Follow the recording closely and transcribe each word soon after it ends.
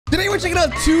Today we're checking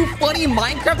out 2 funny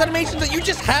Minecraft animations that you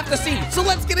just have to see. So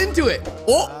let's get into it.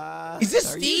 Oh, is this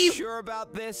Steve? Are you sure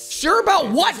about this? Sure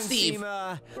about what, Steve?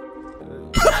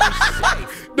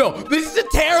 No, this is a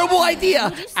terrible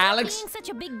idea, Alex. Being such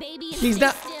a big baby and He's stay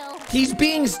not. still. He's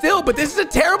being still, but this is a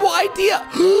terrible idea.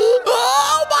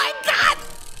 Oh my God!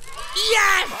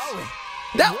 Yes!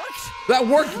 That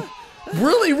worked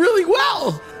really, really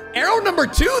well. Arrow number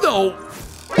 2, though.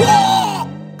 Whoa!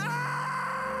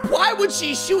 Why would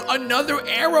she shoot another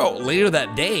arrow later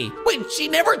that day? Wait, she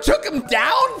never took him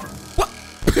down? What?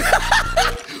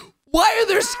 Why are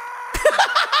there...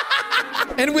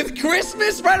 And with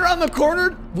Christmas right around the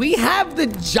corner, we have the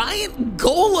giant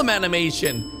golem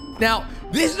animation. Now,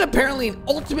 this is apparently an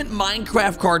ultimate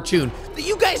Minecraft cartoon that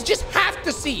you guys just have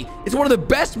to see. It's one of the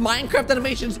best Minecraft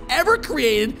animations ever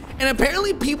created, and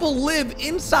apparently people live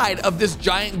inside of this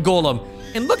giant golem.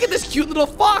 And look at this cute little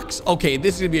fox. Okay,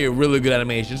 this is gonna be a really good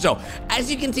animation. So,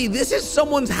 as you can see, this is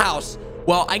someone's house.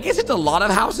 Well, I guess it's a lot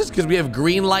of houses because we have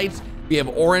green lights, we have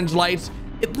orange lights.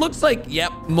 It looks like,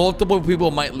 yep, multiple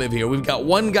people might live here. We've got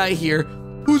one guy here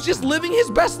who's just living his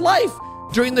best life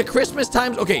during the Christmas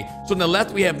times. Okay, so on the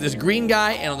left we have this green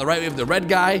guy, and on the right we have the red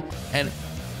guy. And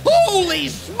holy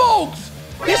smokes,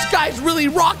 this guy's really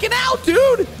rocking out,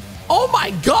 dude. Oh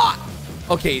my God.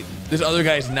 Okay, this other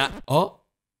guy's not. Oh,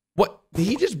 what? Did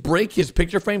he just break his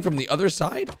picture frame from the other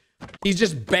side? He's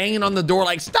just banging on the door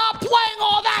like, stop playing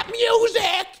all that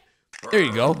music. There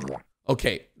you go.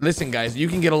 Okay, listen, guys, you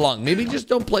can get along. Maybe just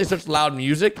don't play such loud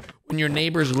music when your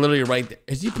neighbor's literally right there.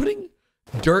 Is he putting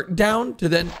dirt down to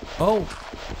then? Oh,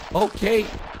 okay.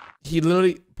 He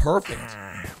literally, perfect.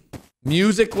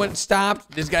 Music went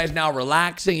stopped. This guy's now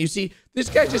relaxing. You see, this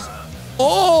guy just,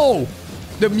 oh,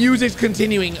 the music's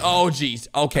continuing. Oh, geez.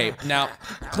 Okay, now,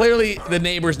 clearly the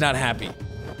neighbor's not happy.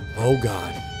 Oh,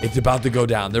 God. It's about to go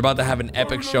down. They're about to have an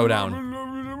epic showdown.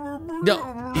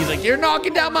 No. He's like, you're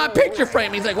knocking down my picture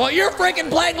frame. He's like, well, you're freaking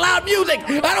playing loud music.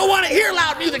 I don't want to hear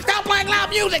loud music. Stop playing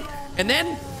loud music. And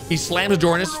then he slams the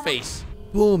door in his face.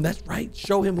 Boom, that's right.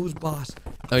 Show him who's boss.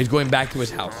 Now he's going back to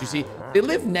his house. You see, they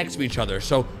live next to each other,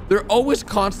 so they're always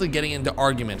constantly getting into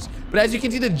arguments. But as you can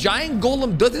see, the giant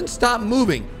golem doesn't stop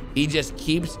moving. He just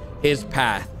keeps his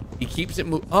path. He keeps it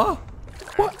moving. Oh,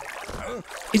 what?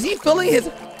 Is he filling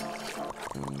his...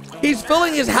 He's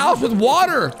filling his house with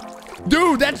water.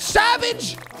 Dude, that's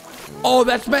savage. Oh,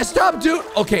 that's messed up, dude.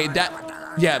 Okay,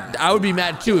 yeah, I would be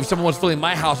mad too if someone was filling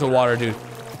my house with water, dude.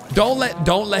 Don't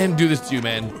let him do this to you,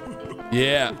 man.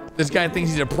 Yeah, this guy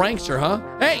thinks he's a prankster, huh?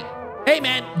 Hey,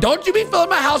 man, don't you be filling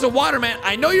my house with water, man.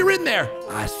 I know you're in there.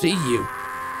 I see you.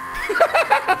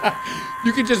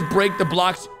 You can just break the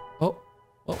blocks.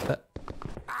 Oh,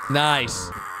 nice.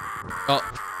 Oh,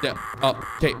 yeah,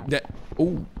 okay,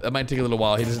 oh, that might take a little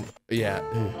while. He doesn't, yeah.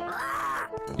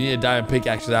 You need a diamond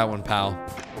pickaxe for that one, pal.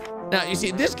 Now, you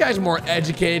see, this guy's more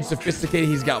educated, sophisticated.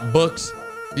 He's got books.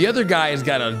 The other guy has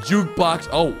got a jukebox.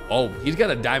 Oh, he's got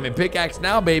a diamond pickaxe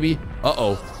now, baby.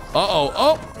 Oh,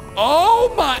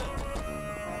 my.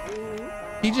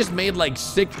 He just made like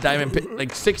 60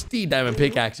 diamond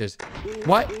pickaxes.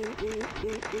 What?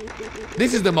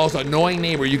 This is the most annoying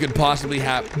neighbor you could possibly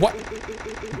have. What?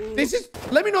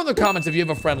 Let me know in the comments if you have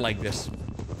a friend like this.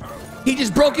 He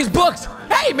just broke his books.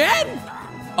 Hey, man.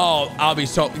 Oh, I'll be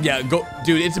so, yeah, go,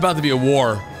 dude, it's about to be a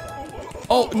war.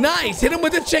 Oh, nice, hit him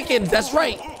with the chickens, that's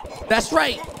right.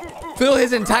 Fill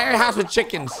his entire house with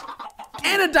chickens.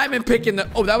 And a diamond pick in the,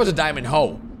 oh, that was a diamond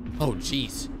hoe. Oh,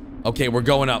 jeez. Okay, we're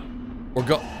going up.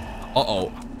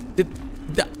 Uh-oh. Did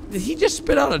he just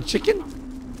spit out a chicken?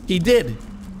 He did.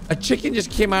 A chicken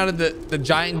just came out of the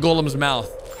giant golem's mouth.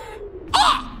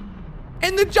 Ah!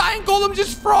 And the giant golem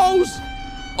just froze.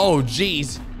 Oh,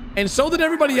 jeez. And so did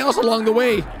everybody else along the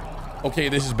way. Okay,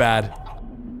 this is bad.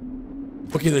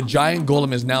 Okay, the giant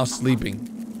golem is now sleeping.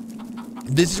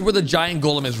 This is where the giant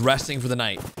golem is resting for the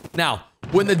night. Now,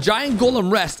 when the giant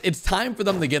golem rests, it's time for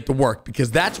them to get to work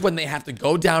because that's when they have to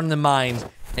go down in the mines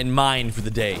and mine for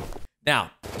the day.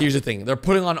 Now, here's the thing. They're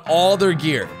putting on all their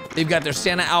gear. They've got their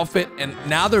Santa outfit, and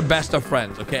now they're best of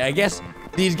friends, okay? I guess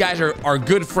these guys are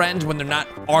good friends when they're not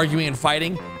arguing and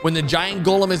fighting. When the giant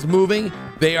golem is moving,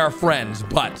 they are friends,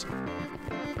 but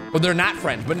they're not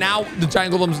friends. But now the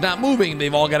giant golem's not moving.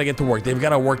 They've all got to get to work. They've got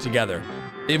to work together.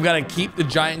 They've got to keep the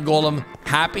giant golem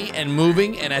happy and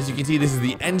moving. And as you can see, this is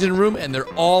the engine room, and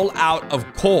they're all out of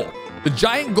coal. The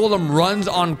giant golem runs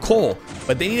on coal,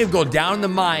 but they need to go down in the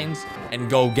mines and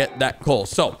go get that coal.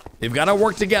 So they've got to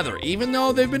work together. Even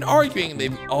though they've been arguing,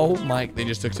 oh my, they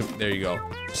just took some, there you go.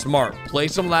 Smart.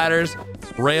 Place some ladders.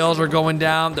 Rails are going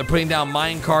down. They're putting down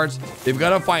mine carts. They've got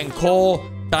to find coal,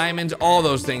 diamonds, all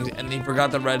those things. And he forgot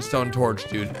the redstone torch,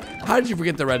 dude. How did you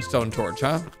forget the redstone torch,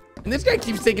 huh? And this guy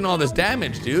keeps taking all this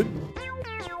damage, dude.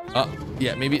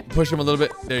 Yeah, maybe push him a little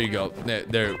bit. There you go.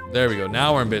 There we go.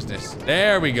 Now we're in business.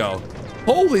 There we go.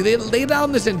 Holy, they laid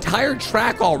down this entire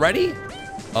track already?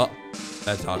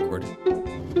 That's awkward.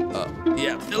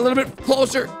 Yeah, a little bit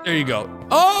closer. There you go.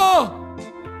 Oh!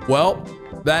 Well,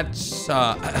 that's,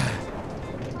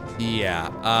 yeah.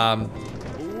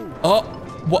 Oh,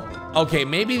 what? Okay,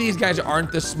 maybe these guys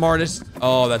aren't the smartest.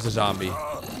 Oh, that's a zombie.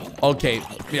 Okay,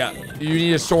 yeah, you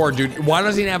need a sword, dude. Why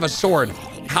doesn't he have a sword?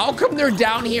 How come they're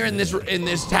down here in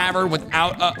this tavern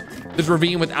without this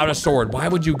ravine without a sword? Why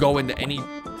would you go into any?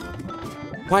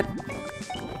 What?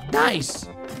 Nice.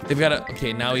 They've got a.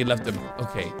 Okay, now he left them.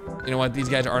 Okay, you know what? These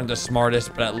guys aren't the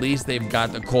smartest, but at least they've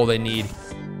got the coal they need.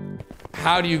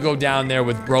 How do you go down there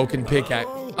with broken pickaxe?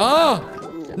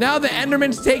 Oh, now the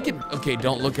Enderman's taken. Okay,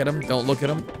 don't look at him. Don't look at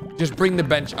him. Just bring the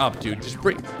bench up, dude. Just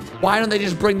bring. Why don't they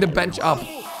just bring the bench up?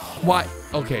 Why?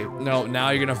 Okay, no,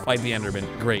 now you're gonna fight the Enderman.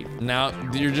 Great. Now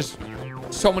you're just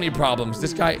so many problems.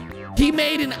 This guy, he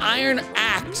made an iron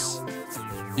axe.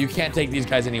 You can't take these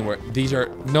guys anywhere. These are,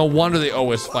 no wonder they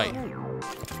always fight.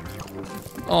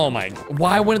 Oh my,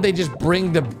 why wouldn't they just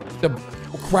bring the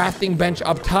crafting bench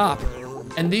up top?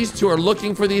 And these two are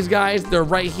looking for these guys. They're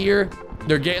right here.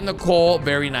 They're getting the coal.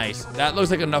 Very nice. That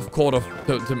looks like enough coal to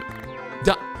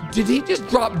did he just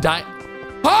drop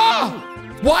Ah!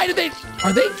 Why did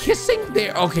are they kissing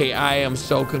there? Okay, I am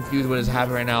so confused what is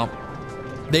happening right now.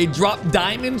 They drop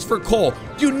diamonds for coal.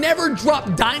 You never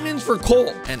drop diamonds for coal.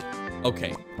 And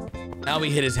okay, now we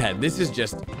hit his head. This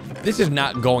is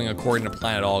not going according to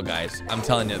plan at all, guys. I'm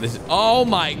telling you, this is, oh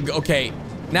my, okay.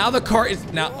 Now the car is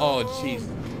now, oh jeez.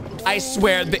 I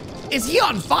swear, is he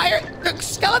on fire? The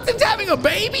skeleton's having a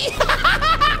baby?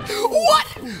 What?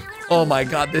 Oh my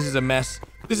God, this is a mess.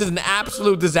 This is an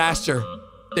absolute disaster.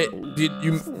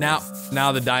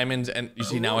 Now the diamonds, and you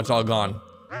see now it's all gone.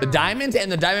 The diamonds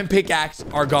and the diamond pickaxe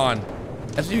are gone.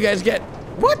 That's what you guys get.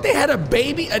 What? They had a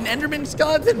baby, an Enderman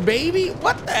skeleton baby?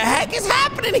 What the heck is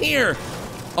happening here?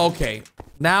 Okay,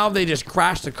 now they just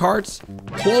crashed the carts.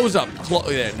 Close up.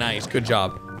 Yeah, nice, good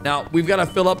job. Now we've got to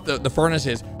fill up the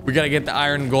furnaces. We got to get the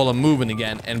iron golem moving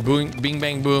again. And boom, bing,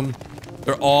 bang, boom.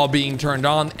 They're all being turned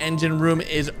on. The engine room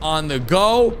is on the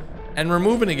go, and we're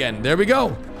moving again. There we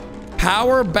go.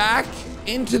 Power back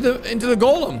into the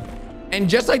golem, and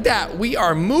just like that, we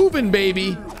are moving,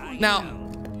 baby. Now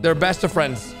they're best of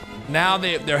friends. Now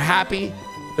they're happy.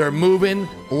 They're moving.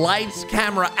 Lights,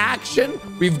 camera, action.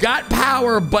 We've got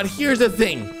power, but here's the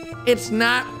thing: it's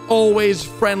not always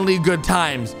friendly good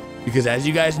times, because as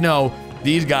you guys know,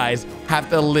 these guys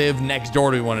have to live next door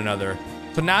to one another.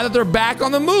 So now that they're back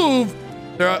on the move,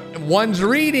 one's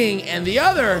reading and the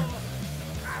other.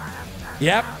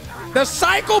 Yep. The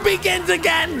cycle begins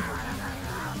again.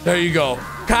 There you go.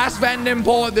 Cass Van Den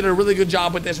Pol did a really good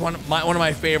job with this one. One of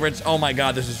my favorites. Oh my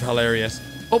God, this is hilarious.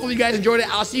 Hopefully you guys enjoyed it.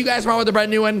 I'll see you guys tomorrow with a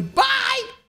brand new one. Bye.